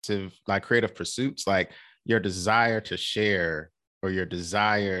like creative pursuits, like your desire to share or your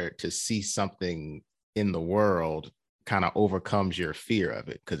desire to see something in the world kind of overcomes your fear of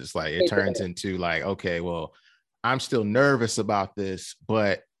it, because it's like it turns into like, okay, well, I'm still nervous about this,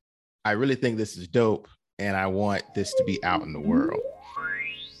 but I really think this is dope and I want this to be out in the world.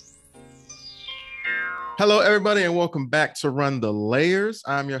 Hello, everybody, and welcome back to Run the Layers.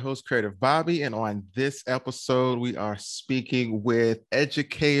 I'm your host, Creative Bobby, and on this episode, we are speaking with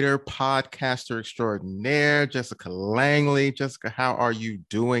educator, podcaster extraordinaire, Jessica Langley. Jessica, how are you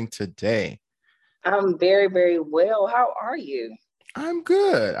doing today? I'm very, very well. How are you? I'm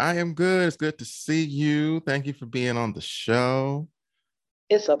good. I am good. It's good to see you. Thank you for being on the show.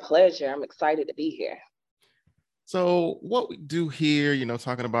 It's a pleasure. I'm excited to be here. So what we do here,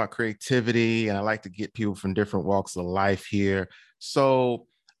 talking about creativity, and I like to get people from different walks of life here. So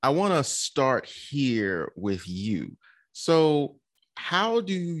I want to start here with you. So how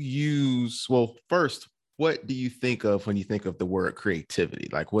do you use, well, first, what do you think of when you think of the word creativity?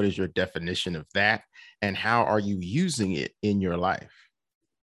 Like, what is your definition of that? And how are you using it in your life?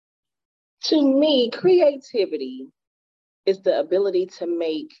 To me, creativity is the ability to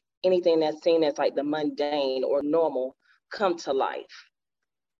make anything that's seen as like the mundane or normal come to life.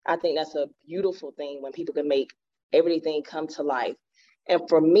 I think that's a beautiful thing when people can make everything come to life. And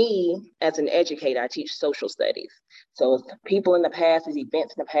for me, as an educator, I teach social studies. So it's people in the past, these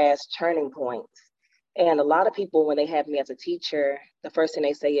events in the past, turning points. And a lot of people, when they have me as a teacher, the first thing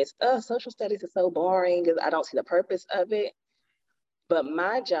they say is, oh, social studies is so boring because I don't see the purpose of it. But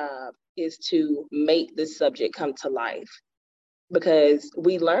my job is to make this subject come to life because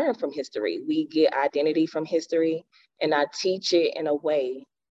we learn from history. We get identity from history, and I teach it in a way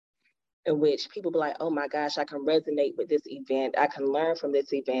in which people be like, oh my gosh, I can resonate with this event. I can learn from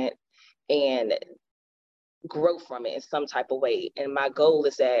this event and grow from it in some type of way. And my goal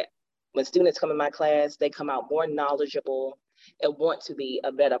is that when students come in my class, they come out more knowledgeable and want to be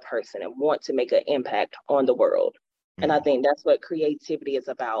a better person and want to make an impact on the world. Mm-hmm. And I think that's what creativity is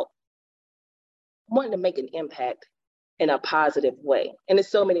about, wanting to make an impact in a positive way. And there's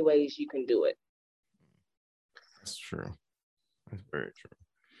so many ways you can do it. That's true. That's very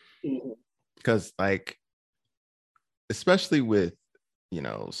true. Because like, especially with,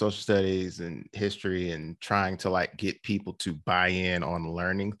 social studies and history and trying to like get people to buy in on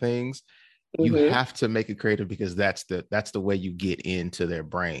learning things, you have to make it creative because that's the way you get into their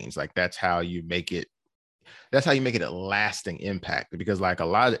brains. Like that's how you make it a lasting impact, because like a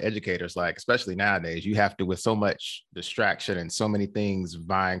lot of educators, like especially nowadays, you have to, with so much distraction and so many things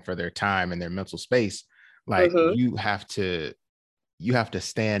vying for their time and their mental space, like you have to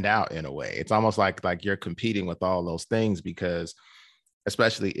stand out in a way. It's almost like you're competing with all those things, because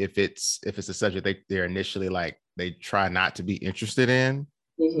especially if it's a subject they're initially like they try not to be interested in,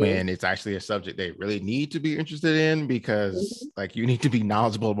 when it's actually a subject they really need to be interested in, because like you need to be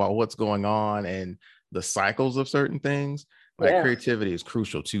knowledgeable about what's going on and the cycles of certain things. Like creativity is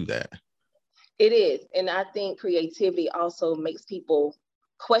crucial to that. It is. And I think creativity also makes people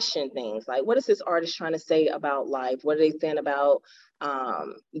question things like, what is this artist trying to say about life? What are they saying about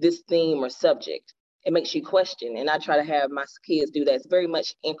this theme or subject? It makes you question. And I try to have my kids do that. It's very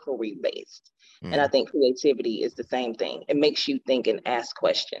much inquiry based. And I think creativity is the same thing. It makes you think and ask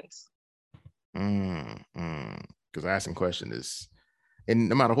questions. Because asking questions is, and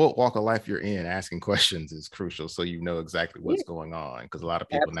no matter what walk of life you're in, asking questions is crucial, so you know exactly what's going on. Because a lot of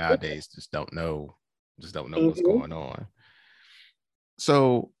people nowadays just don't know what's going on.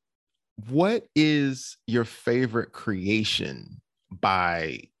 So what is your favorite creation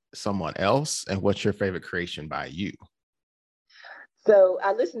by someone else, and what's your favorite creation by you? So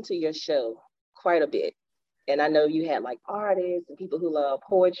I listened to your show quite a bit, and I know you had like artists and people who love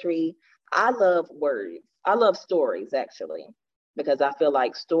poetry. I love words. I love stories, actually, because I feel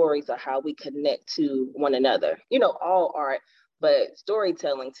like stories are how we connect to one another. All art, but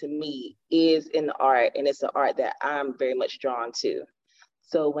storytelling to me is an art, and it's an art that I'm very much drawn to.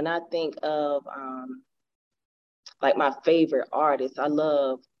 So when I think of like my favorite artists, I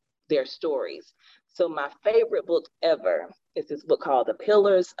love their stories. So my favorite book ever is this book called The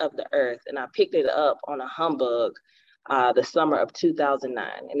Pillars of the Earth, and I picked it up on a humbug the summer of 2009,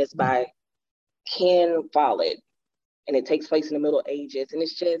 and it's by Ken Follett, and it takes place in the Middle Ages, and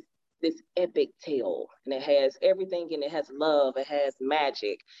it's just this epic tale, and it has everything, and it has love, it has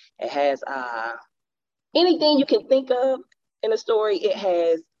magic, it has anything you can think of in a story, it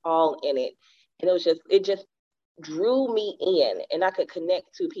has all in it. And it just drew me in, and I could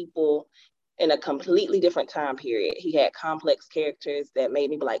connect to people in a completely different time period. He had complex characters that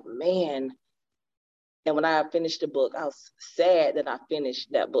made me be like, man, And when I finished the book, I was sad that I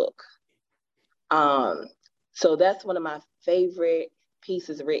finished that book. So that's one of my favorite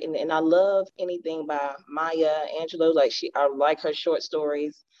pieces written. And I love anything by Maya Angelou. I like her short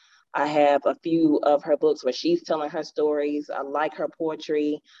stories. I have a few of her books where she's telling her stories. I like her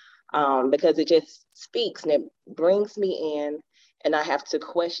poetry because it just speaks and it brings me in, and I have to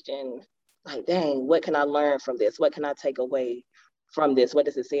question, like, dang, what can I learn from this? What can I take away from this? What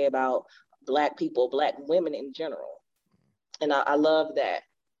does it say about Black people, Black women in general? And I love that.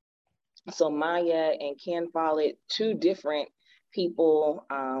 So Maya and Ken Follett, two different people,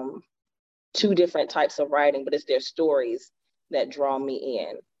 two different types of writing, but it's their stories that draw me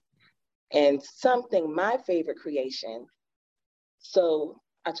in. And my favorite creation. So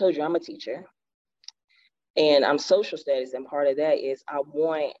I told you I'm a teacher and I'm social studies, and part of that is I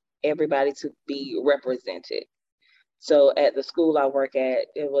want everybody to be represented. So at the school I work at,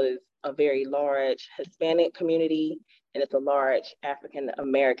 it was a very large Hispanic community and it's a large African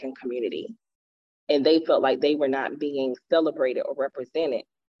American community. And they felt like they were not being celebrated or represented.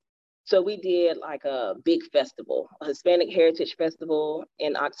 So we did like a big festival, a Hispanic Heritage Festival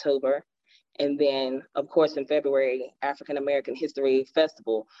in October. And then, of course, in February, African American History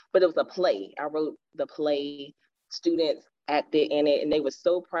Festival. But it was a play. I wrote the play, students acted in it, and they were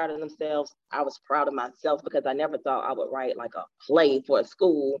so proud of themselves. I was proud of myself because I never thought I would write like a play for a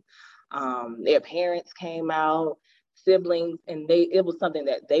school. Their parents came out, siblings, and it was something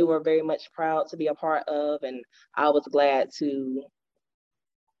that they were very much proud to be a part of. And I was glad to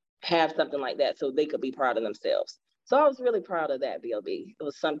have something like that so they could be proud of themselves. So I was really proud of that, BLB. It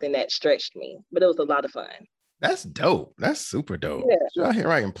was something that stretched me, but it was a lot of fun. That's dope. That's super dope. Yeah. You're out here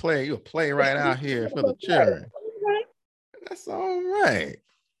writing play. You're a playwright out here for the children. That's all right.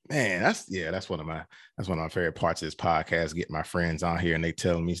 Man, that's one of my favorite parts of this podcast. Get my friends on here and they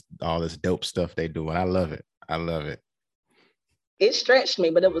tell me all this dope stuff they do. And I love it. I love it. It stretched me,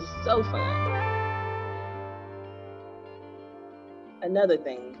 but it was so fun. Another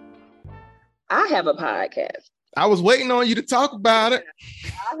thing, I have a podcast. I was waiting on you to talk about it.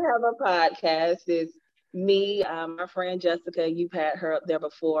 I have a podcast. It's me, my friend Jessica. You've had her up there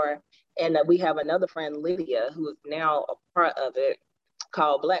before. And we have another friend, Lydia, who is now a part of it,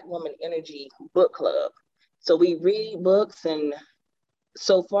 called Black Woman Energy Book Club. So we read books, and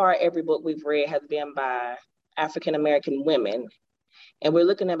so far every book we've read has been by African American women. And we're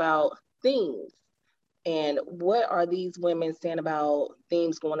looking about themes. And what are these women saying about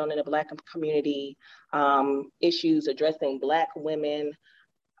themes going on in the Black community, issues addressing Black women,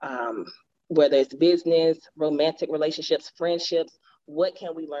 whether it's business, romantic relationships, friendships? What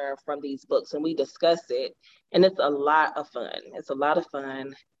can we learn from these books? And we discuss it. And it's a lot of fun. It's a lot of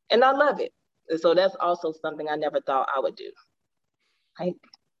fun. And I love it. And so that's also something I never thought I would do.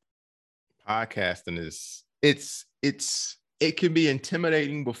 Podcasting it can be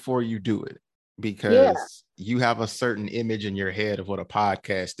intimidating before you do it, because you have a certain image in your head of what a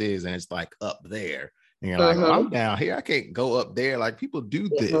podcast is, and it's like up there. And you're like, oh, I'm down here. I can't go up there. Like, people do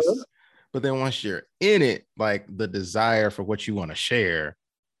this. But then once you're in it, like, the desire for what you want to share.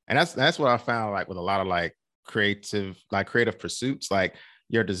 And that's what I found, like, with a lot of like creative pursuits, like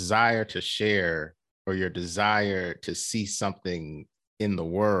your desire to share or your desire to see something in the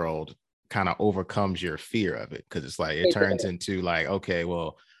world kind of overcomes your fear of it. Cause it's like, it turns into like, okay,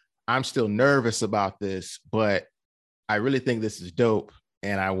 well, I'm still nervous about this, but I really think this is dope.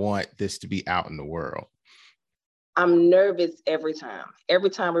 And I want this to be out in the world. I'm nervous every time. Every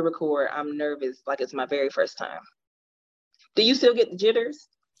time we record, I'm nervous like it's my very first time. Do you still get the jitters?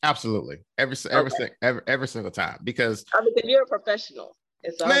 Absolutely. Every single time. Because you're a professional.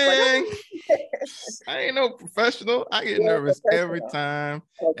 And so man, I ain't no professional. I get nervous every time.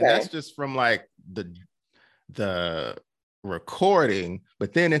 Okay. And that's just from like the recording,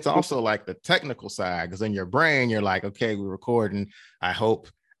 but then it's also like the technical side, because in your brain you're like, okay, we're recording. I hope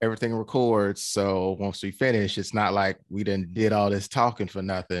everything records. So once we finish, it's not like we did all this talking for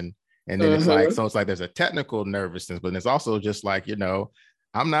nothing. And then it's like there's a technical nervousness, but it's also just like,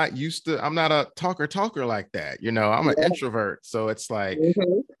 I'm not a talker like that. I'm an introvert. So it's like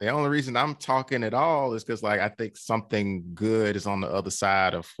the only reason I'm talking at all is because, like, I think something good is on the other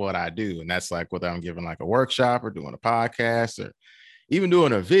side of what I do. And that's like whether I'm giving like a workshop or doing a podcast or even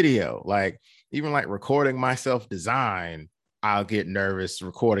doing a video, like even like recording myself design, I'll get nervous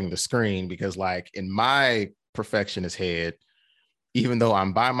recording the screen, because like in my perfectionist head, even though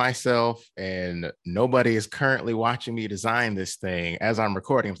I'm by myself and nobody is currently watching me design this thing as I'm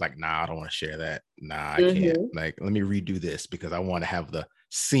recording, I'm like, nah, I don't want to share that. Nah, I can't. Like, let me redo this because I want to have the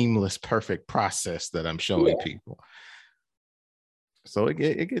seamless, perfect process that I'm showing people. So it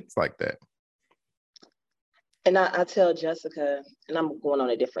gets like that. And I tell Jessica, and I'm going on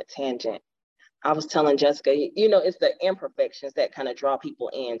a different tangent. I was telling Jessica, it's the imperfections that kind of draw people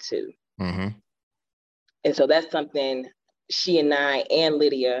into. Mm-hmm. And so that's something she and I and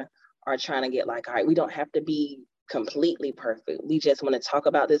Lydia are trying to get like, all right, we don't have to be completely perfect. We just want to talk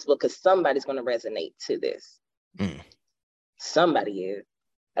about this book because somebody's going to resonate to this. Somebody is.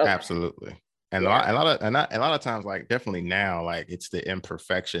 Okay. Absolutely. And a lot of times, like definitely now, like it's the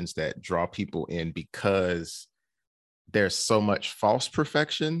imperfections that draw people in because there's so much false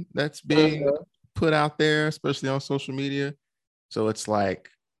perfection that's being put out there, especially on social media. So it's like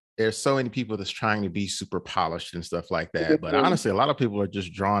there's so many people that's trying to be super polished and stuff like that. But honestly, a lot of people are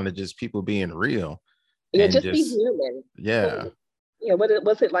just drawn to just people being real. Yeah, just be human. Yeah. Yeah,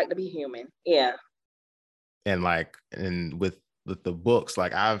 what's it like to be human? Yeah. And with the books,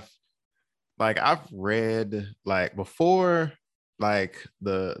 I've read like before, like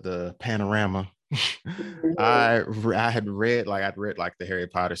the Panorama. I'd read the Harry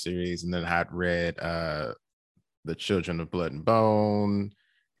Potter series, and then I'd read the Children of Blood and Bone,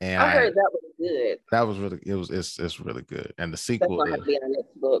 and I heard that was good. That was really it's really good, and the sequel that's gonna be our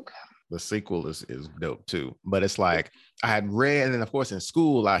next book. The sequel is dope too. But it's like I had read, and then of course in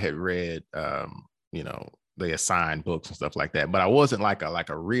school I had read they assigned books and stuff like that, but I wasn't like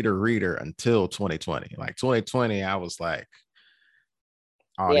a reader until 2020. Like 2020, I was like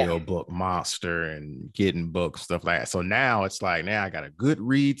audiobook monster and getting books, stuff like that. So now it's like, now I got a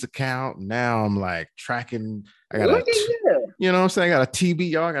Goodreads account. Now I'm like tracking. I got what I'm saying? I got a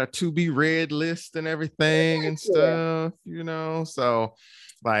TBR, I got a to be read list and everything and stuff, So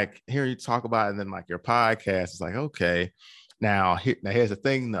like hearing you talk about it, and then like your podcast is like, okay, now here's the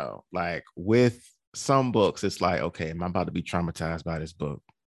thing though. Like with some books, it's like, okay, am I about to be traumatized by this book?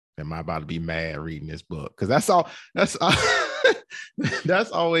 Am I about to be mad reading this book? Because that's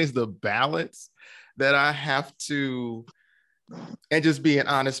that's always the balance that I have to, and just being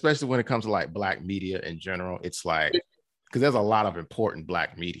honest, especially when it comes to like Black media in general. It's like, because there's a lot of important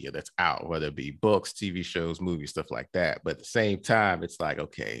Black media that's out, whether it be books, TV shows, movies, stuff like that. But at the same time, it's like,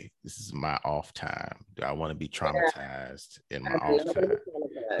 okay, this is my off time. Do I want to be traumatized in my off time?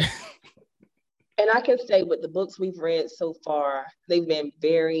 And I can say with the books we've read so far, they've been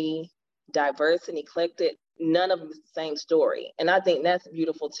very diverse and eclectic. None of them is the same story. And I think that's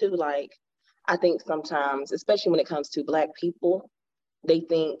beautiful too. Like, I think sometimes, especially when it comes to Black people, they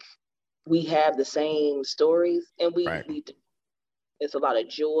think we have the same stories, and we do. It's a lot of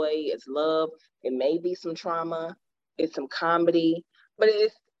joy, it's love, it may be some trauma, it's some comedy, but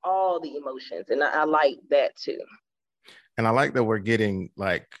it's all the emotions. And I like that too. And I like that we're getting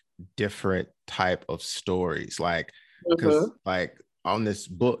like different type of stories, like because like on this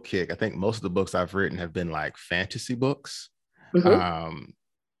book kick, I think most of the books I've written have been like fantasy books.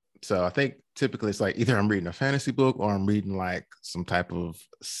 So I think typically it's like either I'm reading a fantasy book or I'm reading like some type of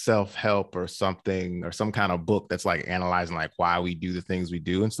self-help or something, or some kind of book that's like analyzing like why we do the things we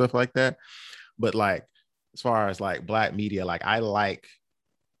do and stuff like that. But like as far as like Black media, like I like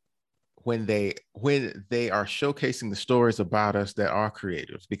when they are showcasing the stories about us that are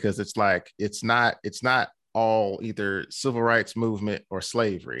creative, because it's like it's not all either civil rights movement or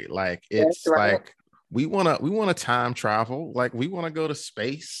slavery. Like it's like we want to time travel, like we want to go to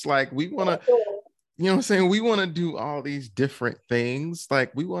space, like we want to, you know what I'm saying, we want to do all these different things,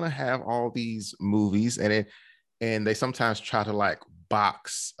 like we want to have all these movies, and they sometimes try to like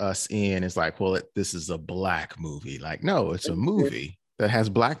box us in. It's like, well, this is a Black movie. Like, no, it's a movie that has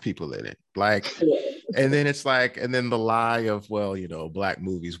Black people in it. Like, and then it's like, and then the lie of, well, Black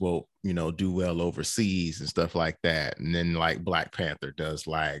movies will, do well overseas and stuff like that. And then like Black Panther does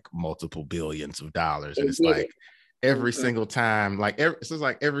like multiple billions of dollars. And it's like every single time, like it's just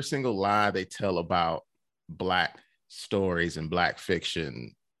like every single lie they tell about Black stories and Black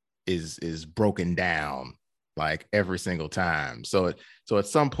fiction is broken down like every single time. So at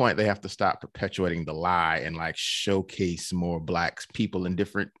some point they have to stop perpetuating the lie and like showcase more Black people in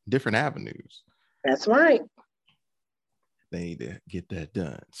different avenues. That's right. They need to get that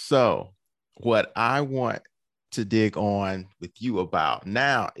done. So what I want to dig on with you about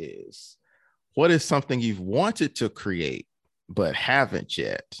now is, what is something you've wanted to create but haven't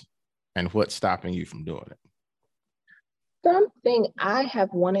yet, and what's stopping you from doing it? Something I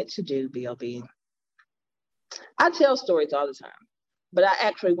have wanted to do, BLB. I tell stories all the time, but I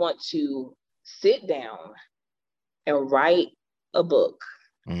actually want to sit down and write a book.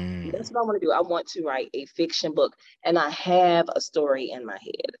 That's what I want to do. I want to write a fiction book, and I have a story in my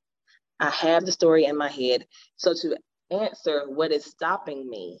head. I have the story in my head. So to answer what is stopping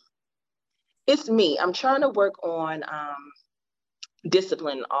me, it's me. I'm trying to work on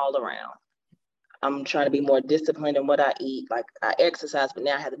discipline all around. I'm trying to be more disciplined in what I eat. Like I exercise, but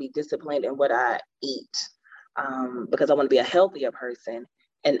now I have to be disciplined in what I eat because I want to be a healthier person.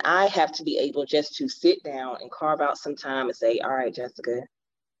 And I have to be able just to sit down and carve out some time and say, all right, Jessica,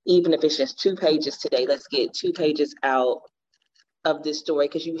 even if it's just 2 pages today, let's get 2 pages out of this story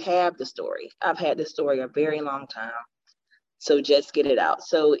because you have the story. I've had this story a very long time. So just get it out.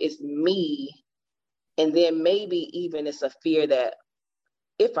 So it's me. And then maybe even it's a fear that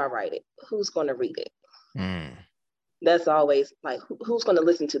if I write it, who's going to read it? Mm. That's always like, who's going to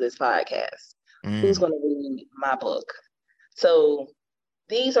listen to this podcast? Who's going to read my book? So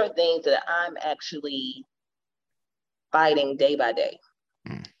these are things that I'm actually fighting day by day.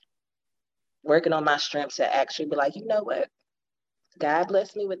 Working on my strengths to actually be like, you know what? God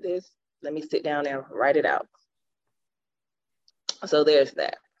blessed me with this. Let me sit down and write it out. So there's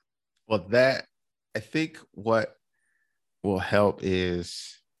that. Well, that, I think what will help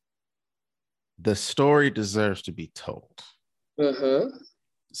is the story deserves to be told. Mm-hmm.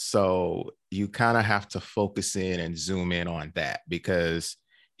 So you kind of have to focus in and zoom in on that because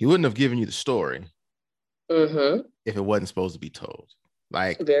he wouldn't have given you the story if it wasn't supposed to be told.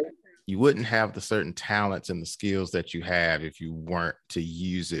 Like you wouldn't have the certain talents and the skills that you have if you weren't to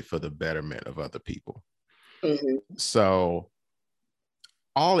use it for the betterment of other people. So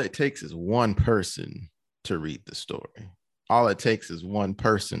all it takes is one person to read the story. All it takes is one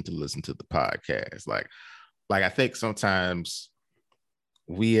person to listen to the podcast. Like I think sometimes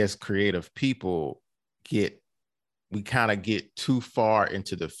we as creative people we kind of get too far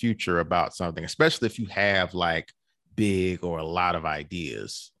into the future about something, especially if you have like big or a lot of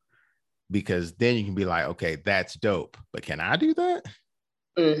ideas, because then you can be like, okay, that's dope, but can I do that?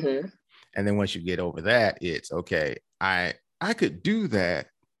 And then once you get over that, it's okay, I could do that,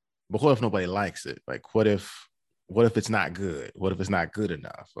 but what if nobody likes it? Like, what if it's not good? What if it's not good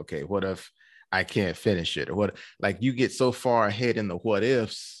enough? Okay, what if I can't finish it? Or what, like you get so far ahead in the what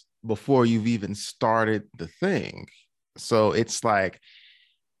ifs before you've even started the thing. So it's like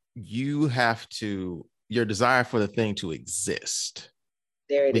you have to, your desire for the thing to exist.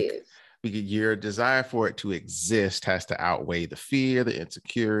 There it is. Because your desire for it to exist has to outweigh the fear, the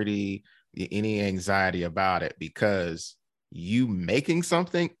insecurity, any anxiety about it, because you making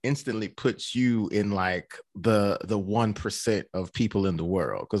something instantly puts you in like the 1% of people in the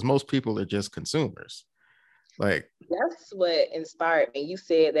world, because most people are just consumers. Like that's what inspired me. You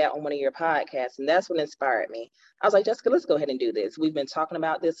said that on one of your podcasts, and that's what inspired me. I was like, Jessica, let's go ahead and do this. We've been talking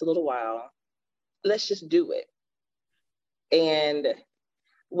about this a little while. Let's just do it. And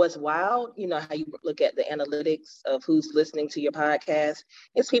what's wild, you know how you look at the analytics of who's listening to your podcast?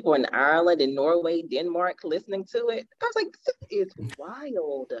 It's people in Ireland and Norway, Denmark listening to it. I was like, this is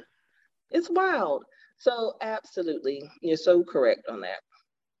wild. It's wild. So absolutely, you're so correct on that.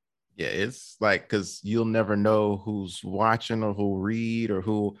 Yeah, it's like, because you'll never know who's watching or who'll read or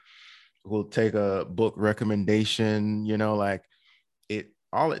who will take a book recommendation, you know, like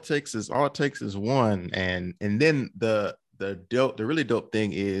all it takes is one. And then the really dope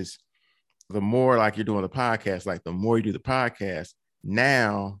thing is, the more like you're doing the podcast, like the more you do the podcast,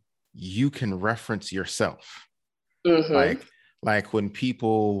 now you can reference yourself. Like when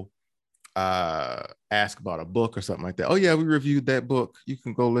people ask about a book or something like that, oh yeah, we reviewed that book, you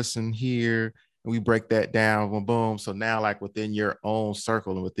can go listen here, and we break that down, boom, boom. So now like within your own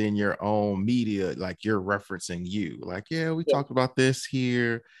circle and within your own media, like you're referencing you, like, yeah, we talked about this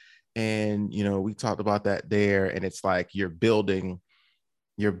here, and you know, we talked about that there. And it's like you're building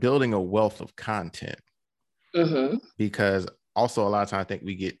a wealth of content. Because also a lot of times I think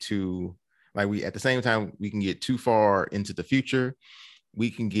we get too, like, we at the same time we can get too far into the future,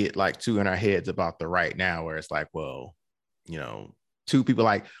 we can get like too in our heads about the right now, where it's like, well, you know, two people,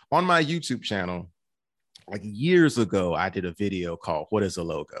 like on my YouTube channel, like years ago, I did a video called What is a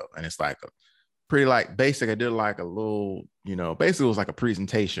Logo? And it's like a pretty like basic, I did like a little, you know, basically it was like a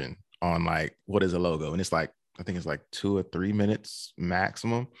presentation on like what is a logo. And it's like, I think it's like 2 or 3 minutes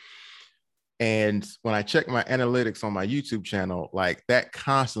maximum. And when I check my analytics on my YouTube channel, like that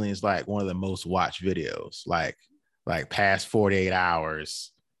constantly is like one of the most watched videos, like past 48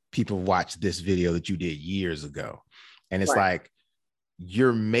 hours, people watch this video that you did years ago. And it's like,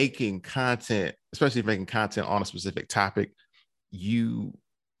 you're making content, especially if you're making content on a specific topic,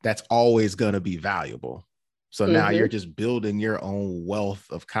 that's always going to be valuable. So now you're just building your own wealth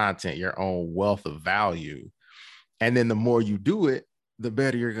of content, your own wealth of value. And then the more you do it, the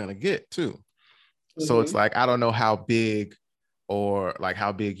better you're going to get too. So it's like, I don't know how big or like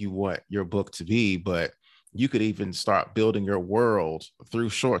how big you want your book to be, but you could even start building your world through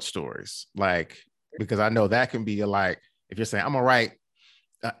short stories. Like, because I know that can be like, if you're saying, I'm gonna write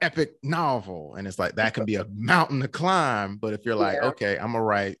an epic novel, and it's like that can be a mountain to climb. But if you're like, okay, I'm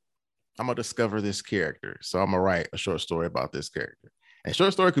gonna discover this character, so I'm gonna write a short story about this character. And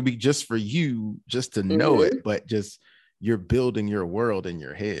short story could be just for you, just to know it, but just you're building your world in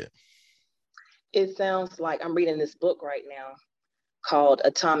your head. It sounds like I'm reading this book right now called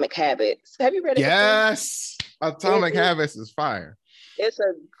Atomic Habits. Have you read it? Yes, Atomic Habits is fire. It's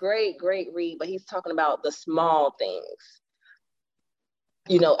a great, great read, but he's talking about the small things,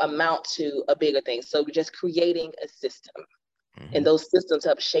 amount to a bigger thing. So just creating a system, and those systems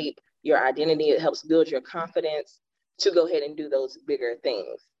help shape your identity. It helps build your confidence to go ahead and do those bigger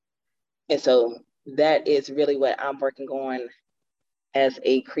things. And so that is really what I'm working on as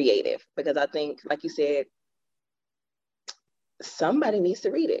a creative, because I think, like you said, somebody needs to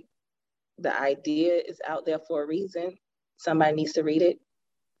read it. The idea is out there for a reason. Somebody needs to read it.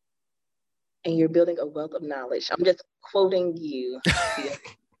 And you're building a wealth of knowledge. I'm just quoting you.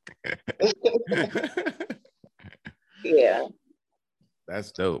 Yeah.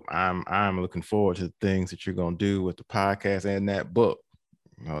 That's dope. I'm looking forward to the things that you're gonna do with the podcast and that book.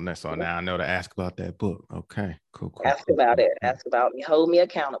 That's all. Now I know to ask about that book. Okay, cool. Ask about it. Ask about me. Hold me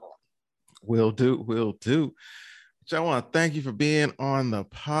accountable. Will do. I want to thank you for being on the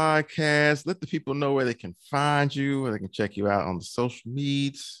podcast. Let the people know where they can find you, where they can check you out on the social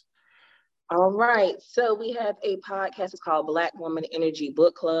medias. All right. So we have a podcast. It's called Black Woman Energy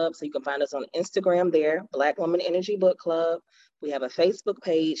Book Club. So you can find us on Instagram there, Black Woman Energy Book Club. We have a Facebook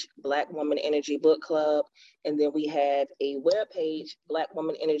page, Black Woman Energy Book Club. And then we have a webpage,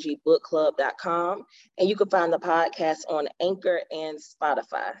 blackwomanenergybookclub.com. And you can find the podcast on Anchor and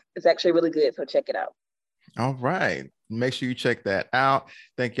Spotify. It's actually really good. So check it out. All right. Make sure you check that out.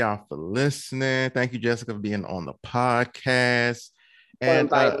 Thank y'all for listening. Thank you, Jessica, for being on the podcast.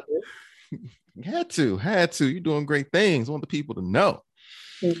 And had to. You're doing great things. I want the people to know.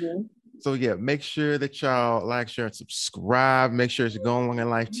 So yeah, make sure that y'all like, share, and subscribe. Make sure as you go along in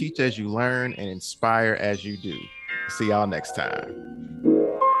life, teach as you learn and inspire as you do. See y'all next time.